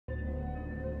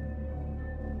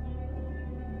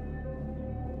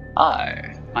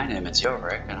Hi, my name is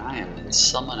Yorick, and I am in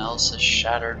someone else's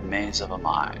shattered maze of a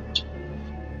mind.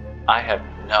 I have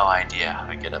no idea how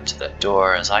to get up to that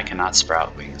door, as I cannot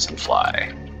sprout wings and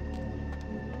fly.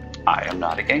 I am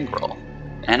not a gangrel,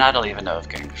 and I don't even know if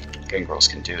gangrels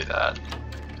can do that.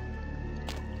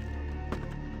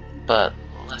 But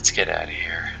let's get out of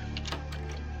here.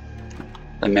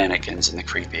 The mannequins and the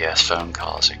creepy-ass phone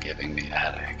calls are giving me a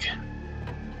headache.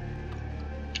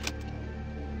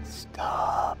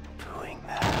 Stop doing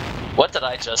that. What did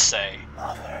I just say?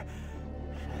 Mother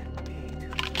should be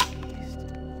pleased.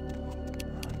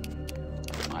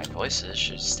 My voices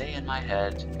should stay in my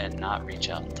head and not reach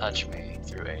out and touch me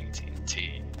through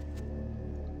AT&T.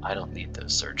 I don't need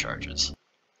those surcharges.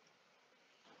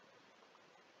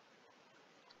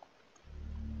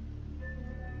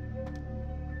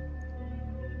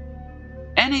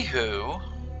 Anywho,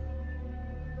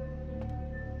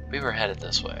 we were headed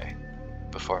this way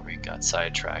before we got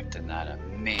sidetracked in that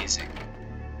amazing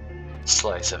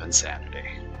slice of insanity.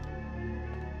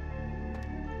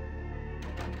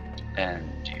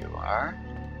 And you are?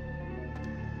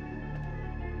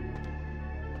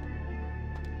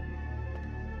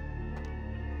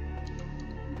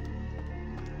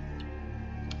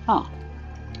 Huh.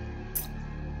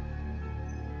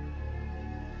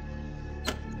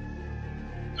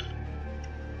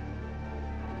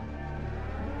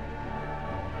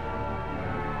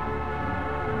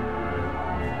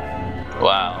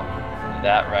 Wow,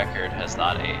 that record has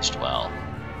not aged well.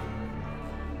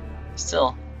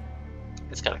 Still,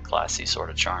 it's got a classy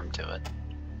sort of charm to it.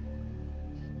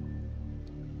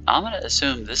 I'm gonna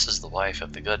assume this is the wife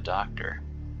of the good doctor.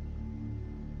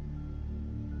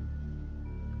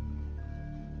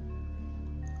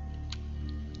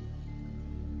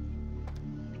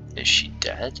 Is she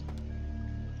dead?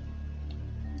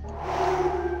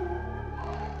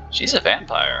 She's a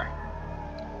vampire.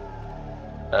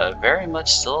 A very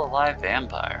much still alive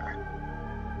vampire.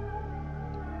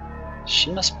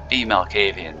 She must be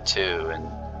Malkavian too,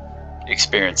 and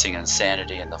experiencing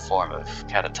insanity in the form of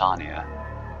catatonia,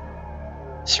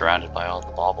 surrounded by all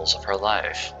the baubles of her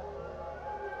life.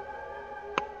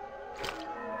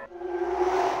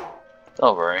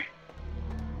 Don't worry.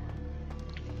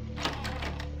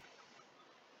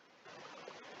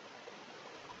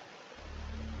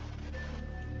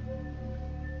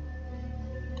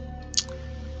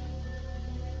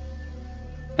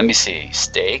 Let me see.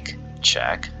 Steak,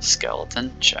 check.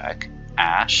 Skeleton, check.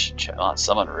 Ash, check. Oh,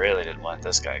 someone really didn't want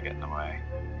this guy getting away.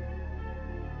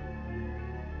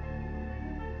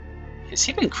 Has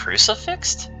he been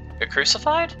crucifixed? Or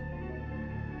crucified?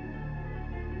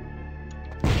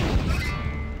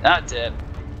 Ah, dip.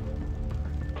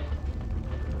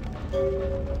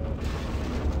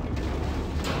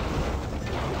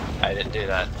 I didn't do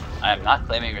that. I am not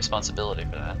claiming responsibility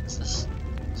for that. Is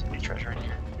there any treasure in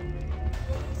here?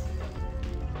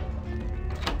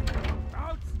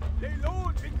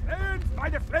 By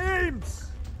the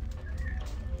flames!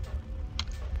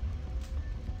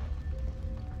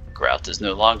 Grout is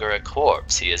no longer a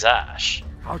corpse, he is ash.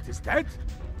 Grout is dead?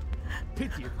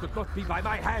 Pity it could not be by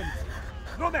my hand.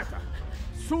 No matter.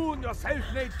 Soon your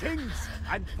self-made kings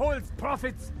and false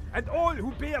prophets and all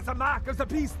who bear the mark of the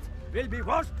beast will be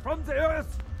washed from the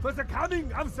earth for the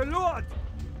coming of the Lord.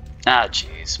 Ah,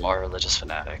 jeez, more religious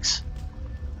fanatics.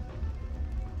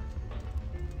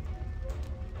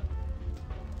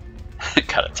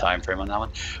 Got a time frame on that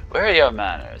one. Where are your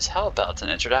manners? How about an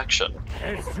introduction?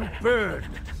 As you burn,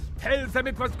 tell them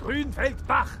it was Grünfeld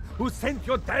Bach who sent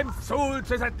your damned soul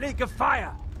to that lake of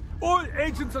fire. All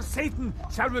agents of Satan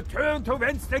shall return to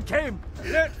whence they came.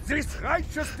 Let this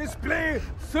righteous display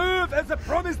serve as a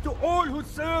promise to all who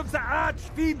serve the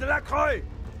Archfiend Lacroix.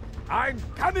 I'm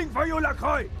coming for you,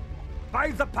 Lacroix.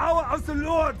 By the power of the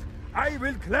Lord, I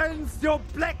will cleanse your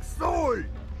black soul.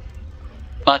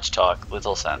 Much talk,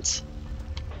 little sense.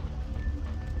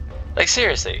 Like,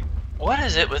 seriously, what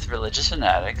is it with religious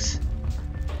fanatics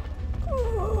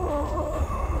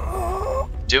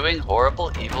doing horrible,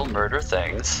 evil, murder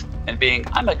things and being,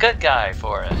 I'm a good guy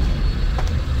for it?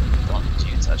 Don't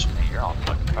you touch me, you're on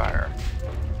fucking fire.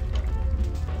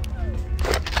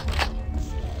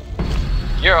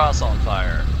 You're also on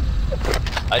fire.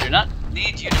 I do not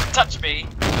need you to touch me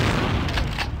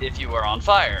if you are on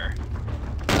fire.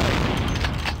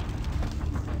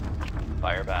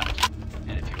 Fire bad.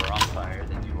 And if you are on fire,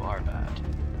 then you are bad.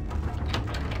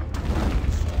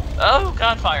 Oh,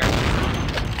 God, fire!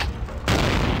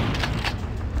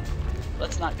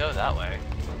 Let's not go that way.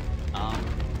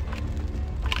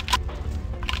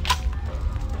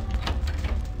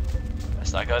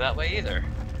 Let's not go that way either.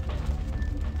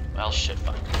 Well, shit,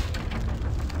 fuck.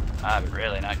 I'm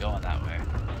really not going that way.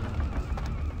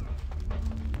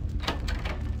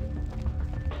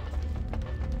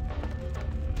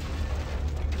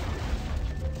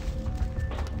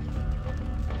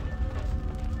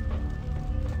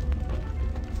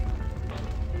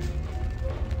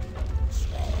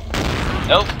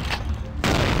 Nope.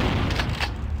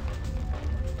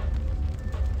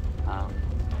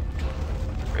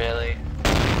 Really?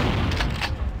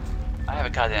 I have a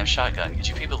goddamn shotgun. Could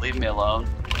you people leave me alone?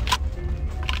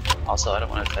 Also, I don't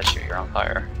want to touch you. You're on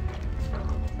fire.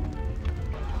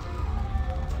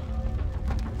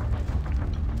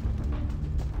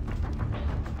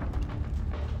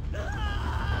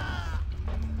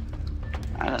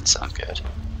 That doesn't sound good.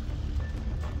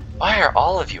 Why are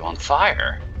all of you on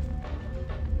fire?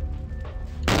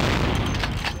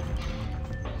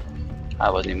 I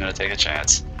wasn't even going to take a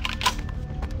chance.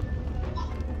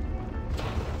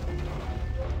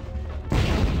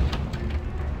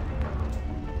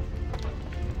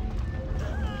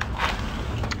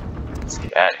 Let's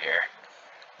get out of here.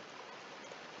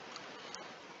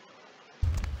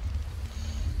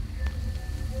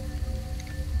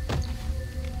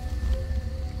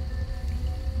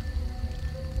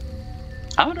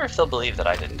 I wonder if they'll believe that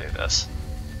I didn't do this.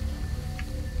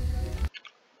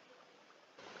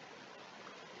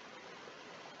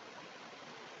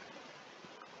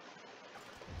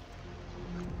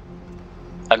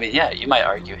 I mean, yeah, you might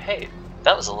argue, hey,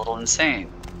 that was a little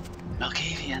insane.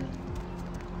 Malkavian.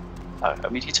 I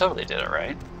mean, he totally did it,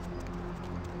 right?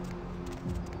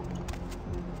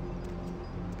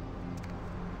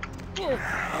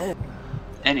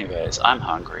 Anyways, I'm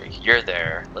hungry. You're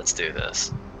there. Let's do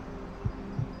this.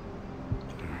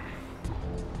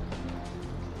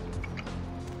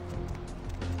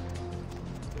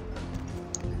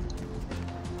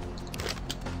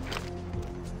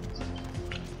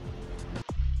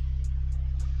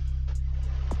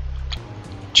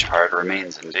 Charred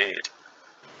remains indeed.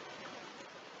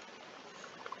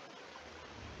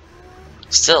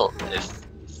 Still, if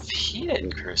he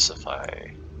didn't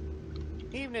crucify...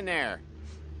 Evening there.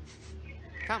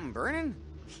 Something burning?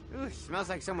 Ooh, smells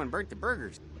like someone burnt the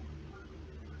burgers.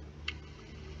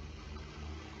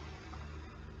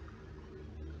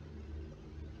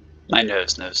 My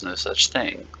nose knows no such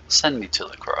thing. Send me to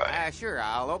LaCroix. Sure,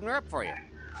 I'll open her up for you.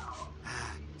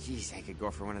 Jeez, I could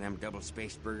go for one of them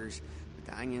double-spaced burgers with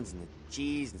the onions and the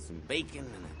cheese and some bacon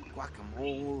and a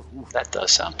guacamole. Ooh. That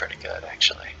does sound pretty good,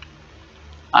 actually.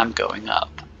 I'm going up.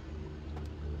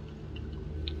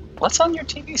 What's on your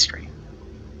TV screen?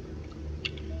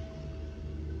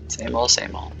 Same old,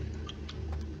 same old.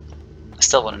 I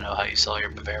still want to know how you saw your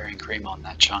Bavarian cream on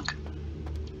that chunk.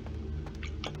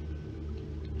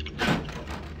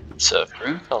 So if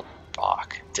Grunfeld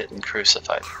Bach didn't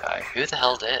crucify the guy, who the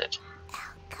hell did?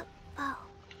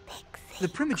 The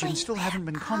Primogens still haven't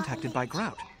been contacted by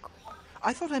Grout.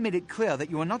 I thought I made it clear that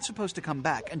you were not supposed to come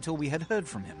back until we had heard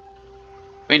from him.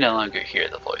 We no longer hear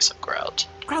the voice of Grout.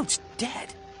 Grout's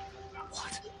dead.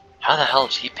 What? How the hell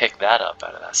did he pick that up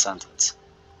out of that sentence?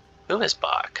 Who is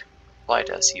Bach? Why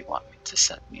does he want me to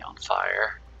set me on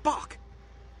fire? Bach!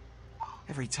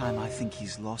 Every time I think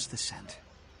he's lost the scent.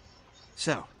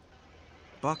 So,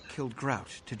 Bach killed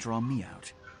Grout to draw me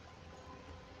out.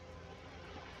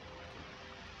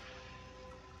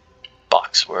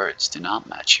 Bach's words do not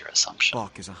match your assumption.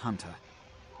 Bach is a hunter.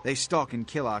 They stalk and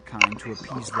kill our kind to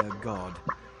appease their god.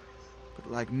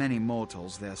 But like many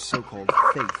mortals, their so-called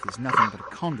faith is nothing but a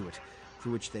conduit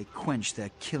through which they quench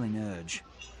their killing urge.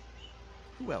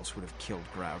 Who else would have killed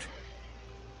Grout?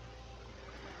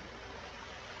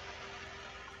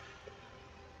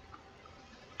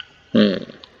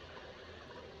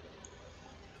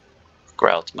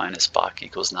 Grout minus Bach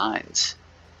equals 9s.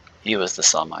 He was the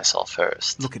sum I saw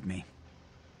first. Look at me.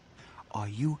 Are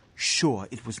you sure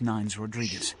it was Nines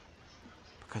Rodriguez?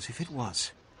 Because if it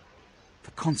was,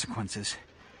 the consequences...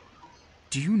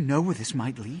 Do you know where this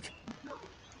might lead?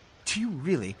 Do you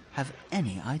really have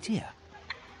any idea?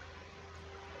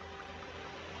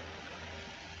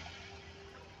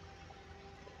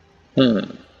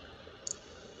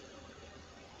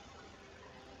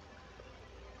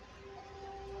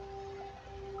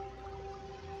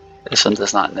 This one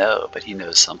does not know, but he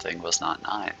knows something was not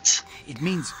 9s. It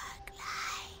means,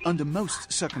 under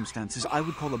most circumstances, I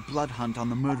would call a blood hunt on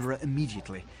the murderer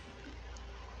immediately.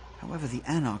 However, the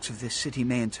anarchs of this city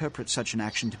may interpret such an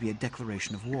action to be a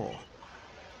declaration of war.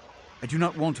 I do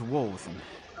not want a war with them.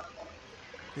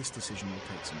 This decision will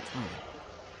take some time.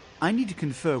 I need to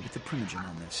confer with the Primogen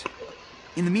on this.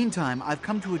 In the meantime, I've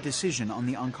come to a decision on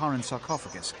the Ankaran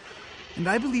sarcophagus, and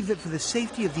I believe that for the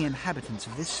safety of the inhabitants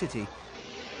of this city,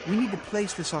 We need to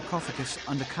place the sarcophagus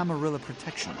under Camarilla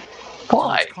protection.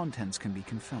 Why? So its contents can be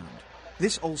confirmed.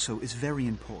 This also is very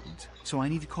important, so I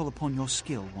need to call upon your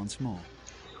skill once more.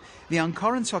 The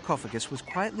Ankaran sarcophagus was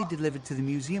quietly delivered to the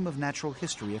Museum of Natural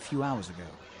History a few hours ago.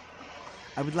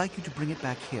 I would like you to bring it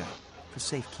back here for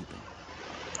safekeeping.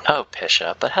 Oh,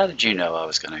 Pisha, but how did you know I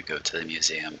was going to go to the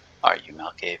museum? Are you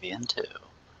Malkavian too?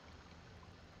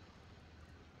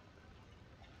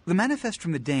 The manifest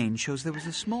from the Dane shows there was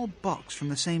a small box from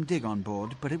the same dig on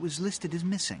board, but it was listed as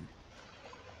missing.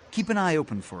 Keep an eye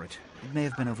open for it. It may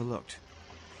have been overlooked.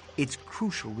 It's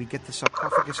crucial we get the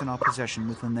sarcophagus in our possession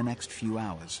within the next few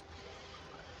hours.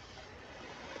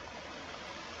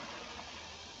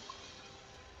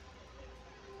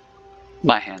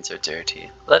 My hands are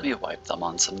dirty. Let me wipe them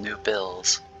on some new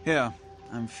bills. Yeah,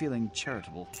 I'm feeling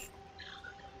charitable.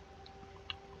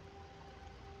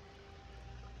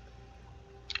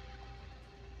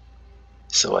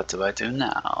 So what do I do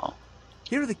now?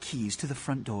 Here are the keys to the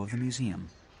front door of the museum.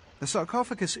 The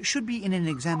sarcophagus should be in an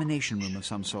examination room of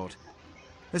some sort.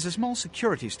 There's a small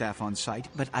security staff on site,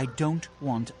 but I don't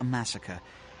want a massacre.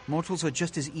 Mortals are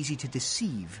just as easy to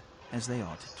deceive as they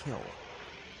are to kill.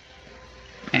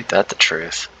 Ain't that the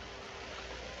truth?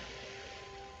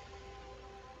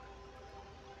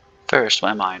 First,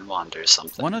 my mind wanders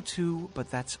something. One or two, but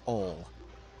that's all.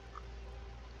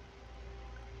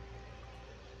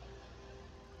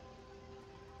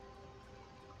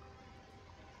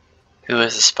 Who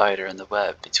is the spider in the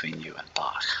web between you and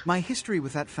Bach? My history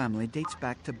with that family dates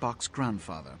back to Bach's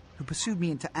grandfather, who pursued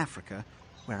me into Africa,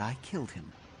 where I killed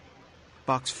him.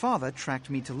 Bach's father tracked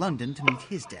me to London to meet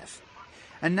his death.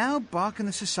 And now Bach and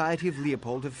the Society of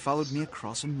Leopold have followed me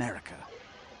across America.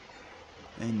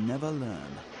 They never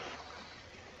learn.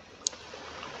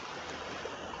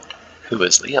 Who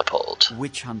is Leopold?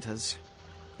 Witch hunters.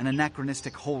 An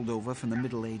anachronistic holdover from the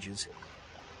Middle Ages.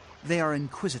 They are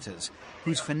inquisitors,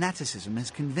 whose fanaticism has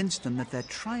convinced them that their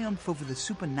triumph over the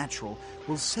supernatural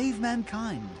will save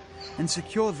mankind and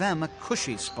secure them a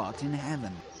cushy spot in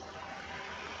heaven.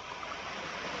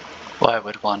 Why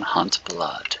would one hunt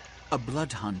blood? A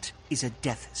blood hunt is a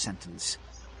death sentence.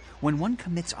 When one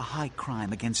commits a high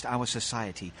crime against our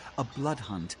society, a blood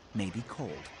hunt may be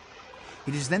called.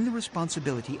 It is then the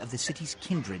responsibility of the city's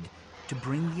kindred to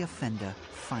bring the offender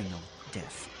final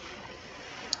death.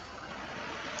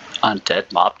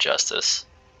 Undead mob justice.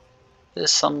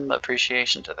 There's some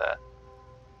appreciation to that.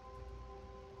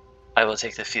 I will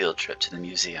take the field trip to the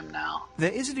museum now.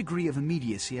 There is a degree of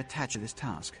immediacy attached to this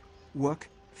task. Work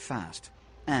fast.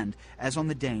 And, as on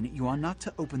the Dane, you are not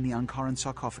to open the Ankaran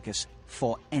sarcophagus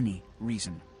for any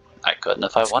reason. I couldn't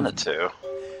if I wanted to.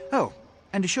 Oh,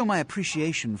 and to show my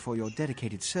appreciation for your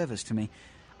dedicated service to me,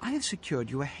 I have secured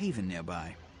you a haven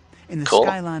nearby, in the Cool.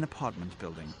 Skyline apartment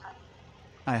building.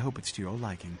 I hope it's to your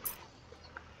liking.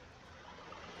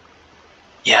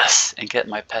 Yes, and get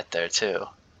my pet there too.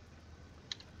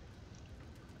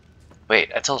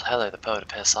 Wait, I told Heather the Poe to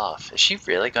piss off. Is she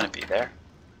really going to be there?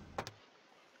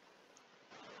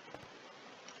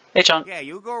 Hey, John. Yeah,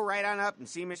 you go right on up and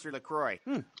see Mr. LaCroix.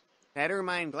 That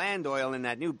ermine gland oil in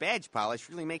that new badge polish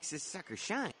really makes this sucker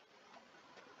shine.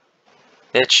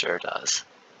 It sure does.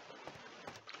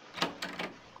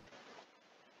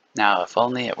 Now, if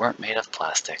only it weren't made of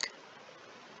plastic.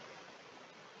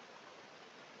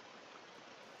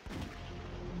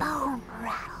 Bone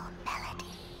rattle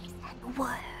melodies and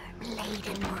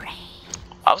worm-laden rain.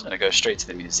 I was going to go straight to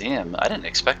the museum. I didn't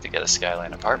expect to get a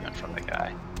Skyline apartment from the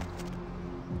guy.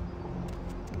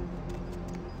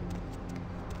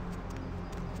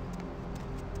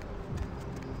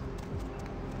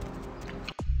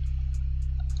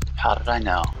 How did I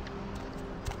know?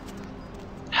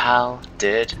 How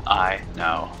did I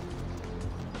know?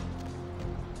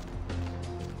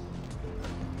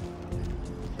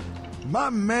 My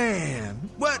man,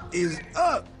 what is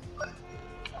up?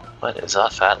 What is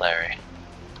up, Fat Larry?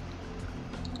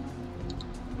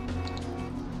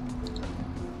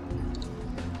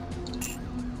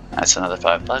 That's another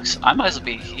 $5.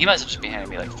 He might as well just be handing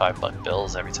me like $5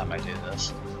 bills every time I do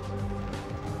this.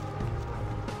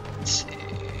 Let's see.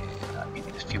 We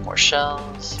need a few more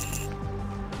shells.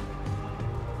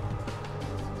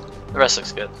 The rest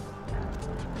looks good.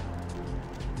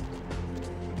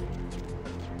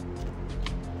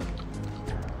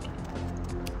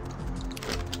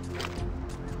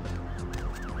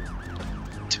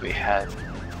 Do we have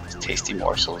tasty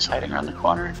morsels hiding around the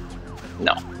corner?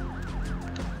 No.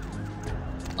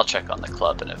 I'll check on the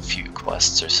club in a few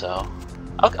quests or so.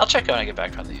 I'll check out when I get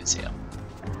back from the museum.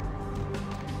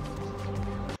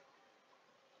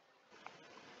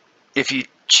 If you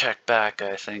check back,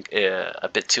 I think, a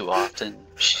bit too often,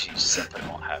 she simply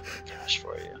won't have any cash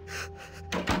for you.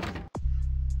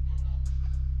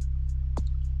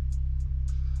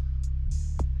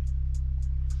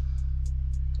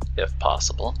 If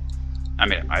possible. I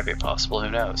mean, it might be possible,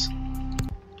 who knows?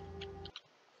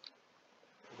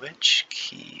 Which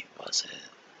key was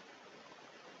it?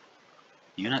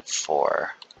 Unit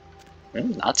 4.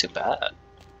 Not too bad.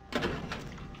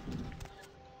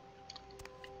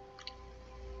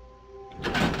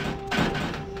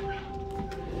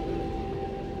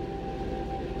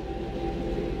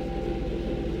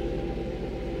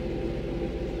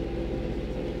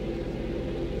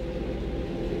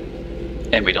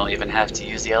 And we don't even have to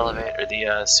use the elevator or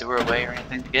the sewer way or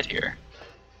anything to get here.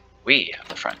 We have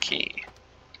the front key.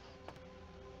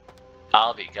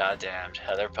 I'll be goddamned,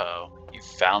 Heather Poe. You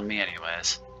found me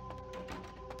anyways.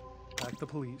 Like the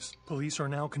police. Police are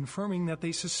now confirming that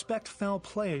they suspect foul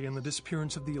play in the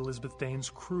disappearance of the Elizabeth Dane's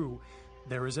crew.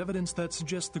 There is evidence that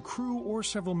suggests the crew or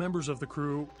several members of the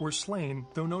crew were slain,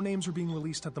 though no names are being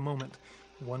released at the moment.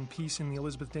 One piece in the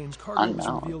Elizabeth Dane's cargo was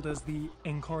revealed as the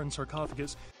Encaran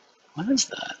sarcophagus. What is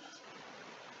that?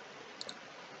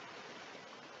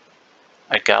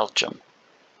 A galgium.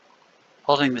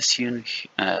 Holding this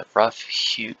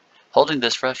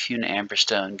rough-hewn amber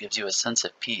stone gives you a sense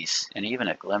of peace and even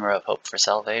a glimmer of hope for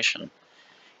salvation.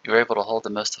 You are able to hold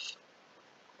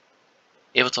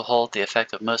the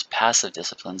effect of most passive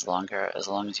disciplines longer as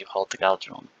long as you hold the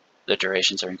galgium. The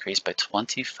durations are increased by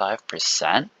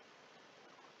 25%.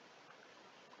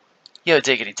 Yo,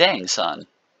 diggity dang, son.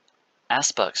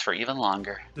 Ass-bucks for even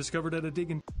longer. Discovered at a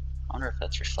dig in... I wonder if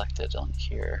that's reflected on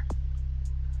here.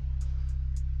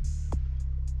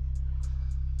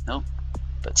 Nope,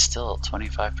 but still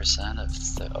 25%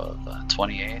 of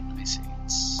 28. Let me see.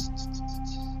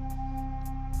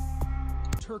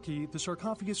 Turkey, the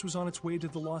sarcophagus was on its way to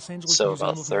the Los Angeles So Museum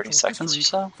about of 30 Natural seconds or History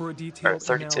so? for a Or detailed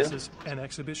 32? analysis and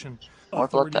exhibition. More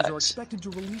blood Authorities are bags. expected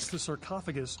to release the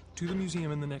sarcophagus to the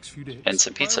museum in the next few days. And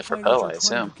some pizza for Firefighters Poe, are I trying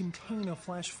assume. to contain a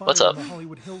flash fire What's up? in the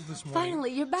Hollywood Hills this morning.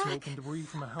 Finally, you're back. Smoke and debris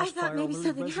from a house I thought fire maybe alerted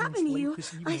something residents happened to late you.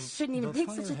 this I evening. shouldn't even The think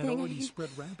fire such a had thing. already spread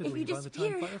rapidly If you by the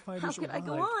time disappeared, firefighters how could I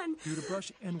go arrived on? due to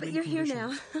brush and But wind you're here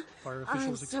conditions. now. Fire I'm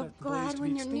officials so expect the blaze glad to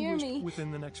when be you're near extinguished me.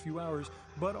 within the next few hours,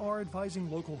 but are advising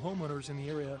local homeowners in the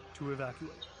area to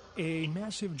evacuate. A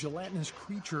massive gelatinous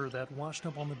creature that washed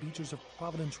up on the beaches of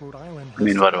Providence, Rhode Island. I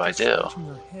mean, what do I has do? scratching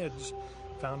their heads.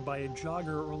 Found by a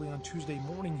jogger early on Tuesday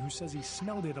morning who says he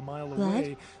smelled it a mile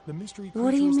away. The mystery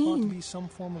What do creature you is thought to mean? be some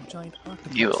form of giant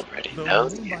octopus. You already Though know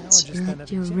marine the biologists answer. that Let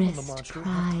have your examined the wrist monster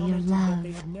cry have your commented that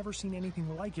they love. have never seen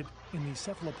anything like it in the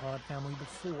cephalopod family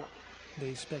before.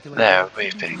 They speculate They're that it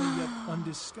could be weeping. from a yet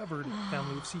undiscovered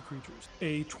family of sea creatures.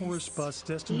 A tourist bus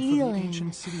destined for the Feeling.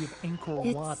 ancient city of Angkor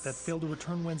Wat that failed to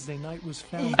return Wednesday night was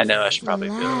found. I know I today should probably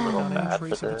feel a little without any bad for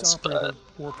trace of its this, operator but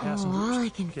or all passengers. I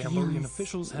can feel Cambodian is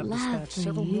officials have love dispatched for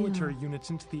several you. military units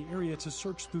into the area to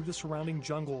search through the surrounding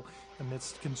jungle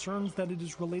amidst concerns that it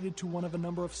is related to one of a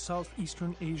number of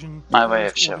Southeastern Asian my way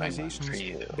of terrorist showing them organizations for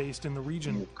you. based in the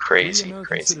region. You crazy, 3 American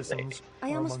crazy citizens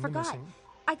I are almost among the forgot. missing.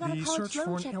 I got The a college search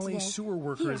for loan an check LA today. sewer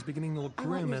worker Here, is beginning to look I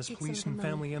want grim you to as take police some and of the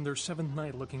money. family end their 7th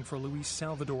night looking for Luis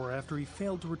Salvador after he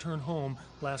failed to return home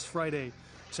last Friday.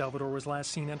 Salvador was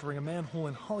last seen entering a manhole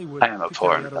in Hollywood I am a to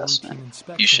poor carry out a investment. routine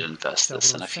inspection. You should invest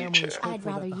this in Salvador's a family future. is hopeful I'd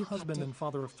rather that the you kept husband it. and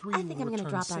father of 3 I think will I'm gonna return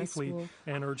drop out of safely school.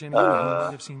 and urge anyone who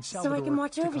might have seen So I Salvador can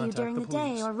watch to over you contact during the the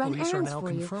day police. or run Police are errands now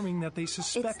for you. confirming that they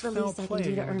suspect the foul least I can play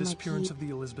do to in the earn my disappearance keep. of the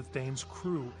Elizabeth Dane's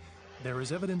crew. There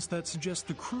is evidence that suggests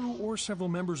the crew or several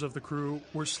members of the crew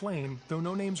were slain, though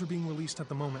no names are being released at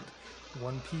the moment.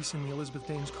 One piece in the Elizabeth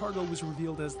Dane's cargo was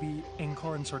revealed as the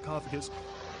Encaran sarcophagus.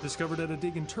 Discovered at a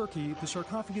dig in Turkey, the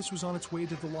sarcophagus was on its way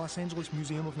to the Los Angeles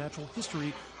Museum of Natural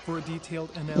History for a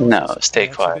detailed analysis. No, stay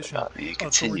and quiet exhibition. about me.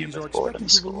 Continue Authorities are with boredom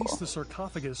expected to release school. the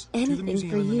sarcophagus to Anything the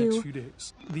museum for in the next you. few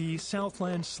days. The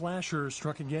Southland slasher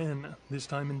struck again, this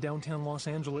time in downtown Los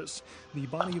Angeles. The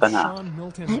body of Banana. Sean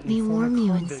Milton, Let a me former warm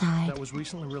you convict inside. that was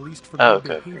recently released for Oh, good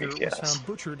good behavior, grief, was yes. found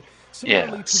butchered,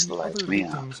 similarly Yes, to the light other me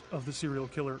up. victims of the serial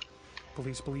killer.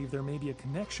 Police believe there may be a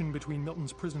connection between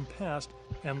Milton's prison past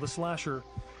and the slasher.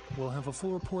 We'll have a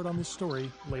full report on this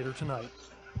story later tonight.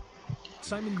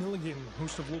 Simon Milligan,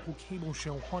 host of local cable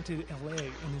show Haunted LA,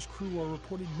 and his crew are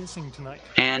reported missing tonight.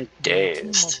 And The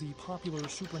team dazed. of the popular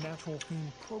supernatural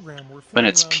themed program were When filming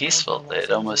it's around peaceful, downtown Los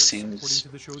it almost Angeles, seems according to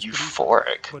the show's producer.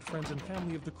 euphoric. But friends and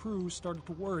family of the crew started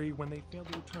to worry when they failed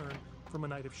to return from a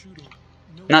night of shooting.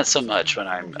 No Not so person much had when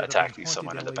I'm yet on attacking Haunted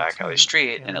someone in the LA back alley team,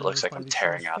 street and it and looks like members I'm by the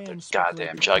tearing show's out their fans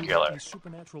speculate goddamn there could be jugular. a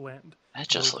supernatural end. That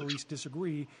just Though looked police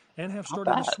disagree and have not started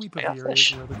bad. a sweep of I the got areas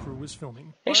fish. where the crew was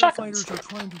filming. Hey, shotguns. Firefighters are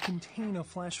trying to contain a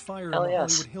flash fire Hell in the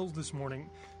yes. Hollywood Hills this morning.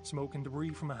 Smoke and debris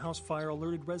from a house fire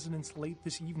alerted residents late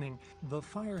this evening. The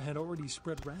fire had already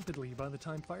spread rapidly by the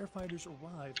time firefighters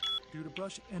arrived due to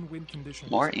brush and wind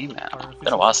conditions. More email. Fire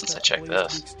Been a while officials since I expect checked the blaze to be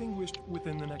this. extinguished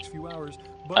within the next few hours,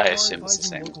 but I are assume it's the advising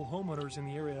same. local homeowners in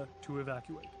the area to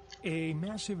evacuate. A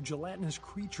massive gelatinous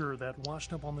creature that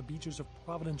washed up on the beaches of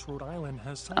Providence, Rhode Island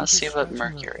has I'll see what scratching their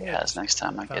Mercury heads. has next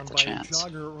time I get Found the by chance. a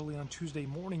jogger early on Tuesday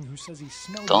morning who says he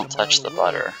smelled Don't it a touch mile the away.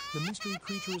 butter. The mystery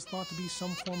creature is thought to be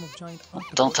some form of giant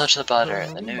octopus. Don't touch the butter.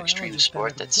 The The marine new extreme biologists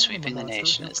sport that that's examined sweeping the monster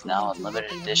nation have is now on commented that limited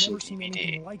they have edition never seen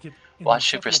anything DVD. like it in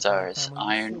Watch the cephalopod superstars family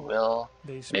Iron before. Will,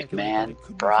 They speculate that McMahon, it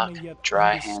could be Brock, from a yet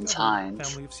Dry Hands undiscovered Hines,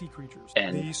 family of sea creatures.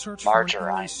 and The search for an LA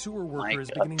Margarine, sewer worker Mike is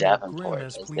of beginning to look grim Davenport, as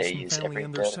as police they and use family every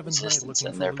end bit their of seventh night resistance looking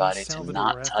in for their Luis body to Salvador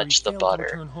not after touch he the failed to butter.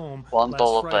 return home 1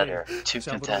 bowl of last Friday. butter, 2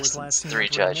 Salvador was last contestants, seen 3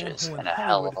 entering a judges, manhole in and a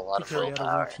hell of Hollywood a lot to of carry out a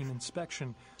willpower. routine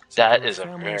inspection. That Salvador's is a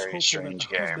family very hopeful strange that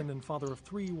the game. husband and father of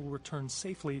 3 will return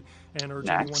safely and urge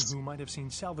Next. anyone who might have seen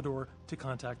Salvador to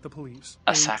contact the police.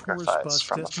 A tourist sacrifice bus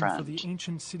from a destined for friend. the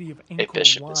ancient city of A Angkor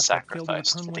bishop Wat is that failed to sacrificed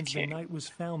return to the Wednesday king. night was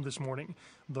found this morning,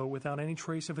 though without any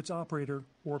trace of its operator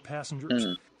or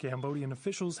passengers. Cambodian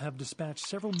officials have dispatched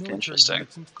several military Interesting.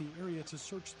 units into the area to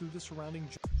search through the surrounding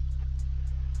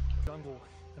jungle.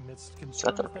 Amidst that the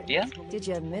concerns that radio? it is related Did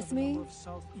you to miss another me? number of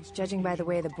Southeast Judging by the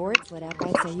way the board split up,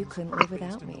 I'd say you couldn't live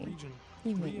without me.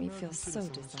 You make me feel so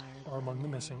desired. Are among the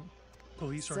missing.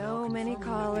 Police are So now many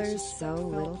confirming that they callers, suspect so foul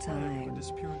little play in the time.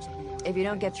 disappearance of the If you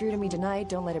don't get through to me tonight,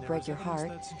 don't let it break your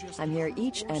heart. I'm here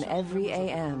each and every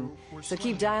AM. So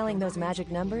keep dialing those magic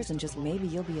numbers and just maybe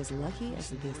you'll be as lucky as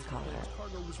this caller.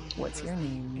 What's your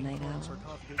name, Night Owl?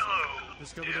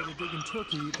 Discovered at a dig in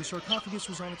Turkey, the sarcophagus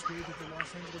was on its way to the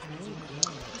Los Angeles Museum of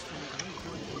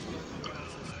Science.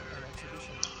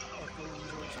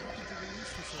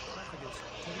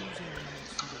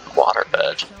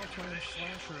 Waterbed.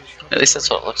 At least that's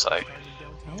what it looks like.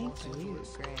 Thank you,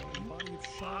 Greg.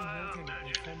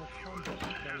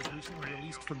 That was recently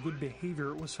released for good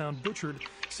behavior was found butchered,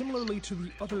 similarly to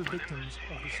the other victims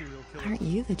of the serial killer. Aren't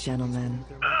you the gentleman?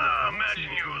 Imagine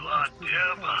you were locked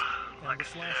up like a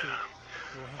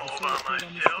all by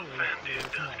myself, and it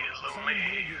does get lonely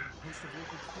here.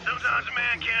 Sometimes a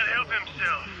man can't help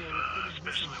himself,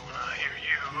 especially when I hear you.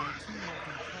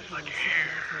 Like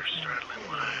your straddling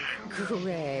mine.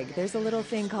 Greg, there's a little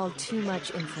thing called too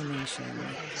much information.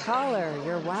 Caller,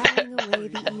 you're whiling away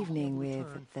the evening with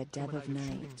the dead of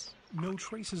night. No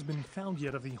trace has been found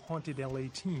yet of the haunted LA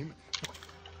team.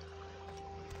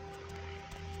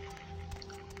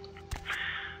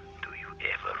 Do you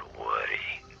ever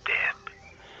worry, Deb,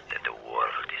 that the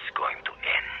world is going to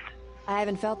end? I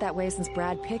haven't felt that way since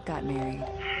Brad Pitt got married. Do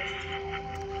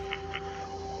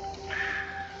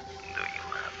you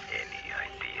have any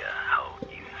idea how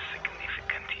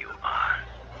insignificant you are?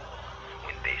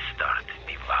 When they start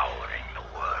devouring the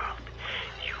world,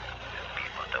 you will be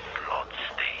but a blood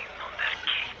stain on their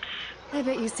capes. I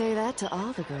bet you say that to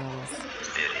all the girls.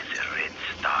 There is a red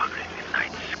star in the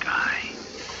night sky.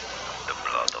 The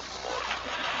blood of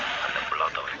mortals and the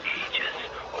blood of ages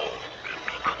all will be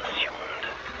consumed.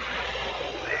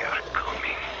 They are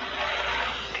coming.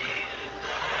 These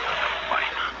are the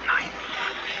final nights.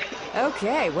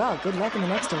 Okay, well, good luck in the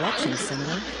next election,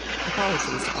 Senator.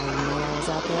 Apologies to all you night owls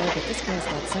out there, but this girl's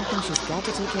got something she's got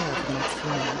to take care of for the next few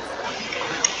months.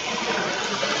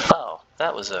 Oh,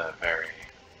 that was a very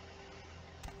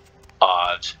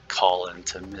odd call-in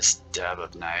to Miss Deb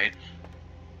of Night.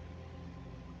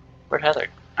 Where'd Heather?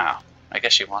 Oh, I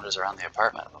guess she wanders around the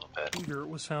apartment a little bit. Peter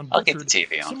was found I'll get the butchered,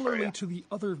 TV on for similarly you. to the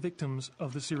other victims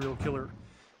of the serial killer.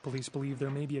 Police believe there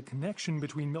may be a connection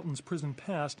between Milton's prison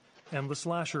past and the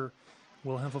slasher.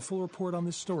 We'll have a full report on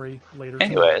this story later tonight.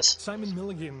 Anyways. Simon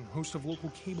Milligan, host of local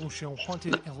cable show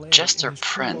Haunted LA, Jester and his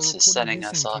crew Prince are is sending reported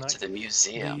us missing off to tonight. the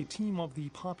museum. The team of the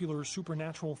popular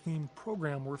supernatural-themed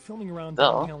program were filming around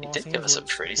Though, downtown he Los did give us a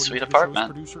Angeles, pretty according sweet to the show's apartment.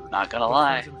 producer. Not gonna The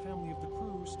lie. friends and family of the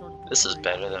crew started This is preparing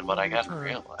better than for what I the got in return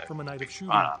real life. from a night of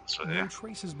shooting. Honest with No you.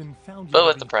 trace has been found yet But of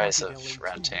with the the price haunted of LA team.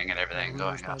 renting and everything Rumors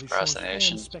going by up the for show's us in the fans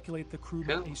nation, speculate the crew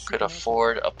who might be could supernatural.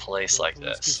 afford a place Though like police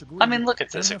this? disagree I mean, look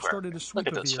at this and have started aquarium. a sweep Look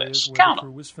at of those the areas fish. where Count the crew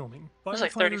them. was filming. There's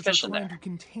like 30 Firefighters fish are in trying there. to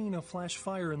contain a flash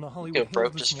fire in the Hollywood Yo, Hills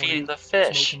broke this just morning. feeding the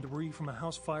fish. Smoke and debris from a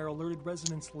house fire alerted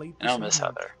residents late No, this Miss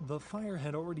evening. Heather. The fire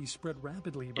had already spread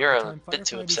rapidly by You're the a time bit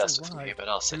too firefighters obsessed with me, arrived but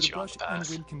I'll due set to you on brush the and path.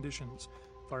 wind conditions.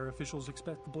 Fire officials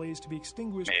expect the blaze to be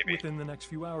extinguished Maybe. within the next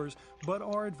few hours, but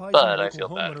are advising But I local feel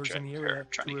bad homeowners in the for area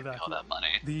trying to to give me all evacuate. that money.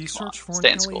 The Come search on, for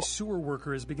stay an in LA school. sewer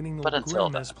worker is beginning to But look until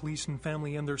grim then. as police and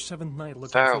family end their 7th night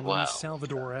looking Farewell. for Luis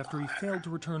Salvador after he failed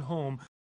to return home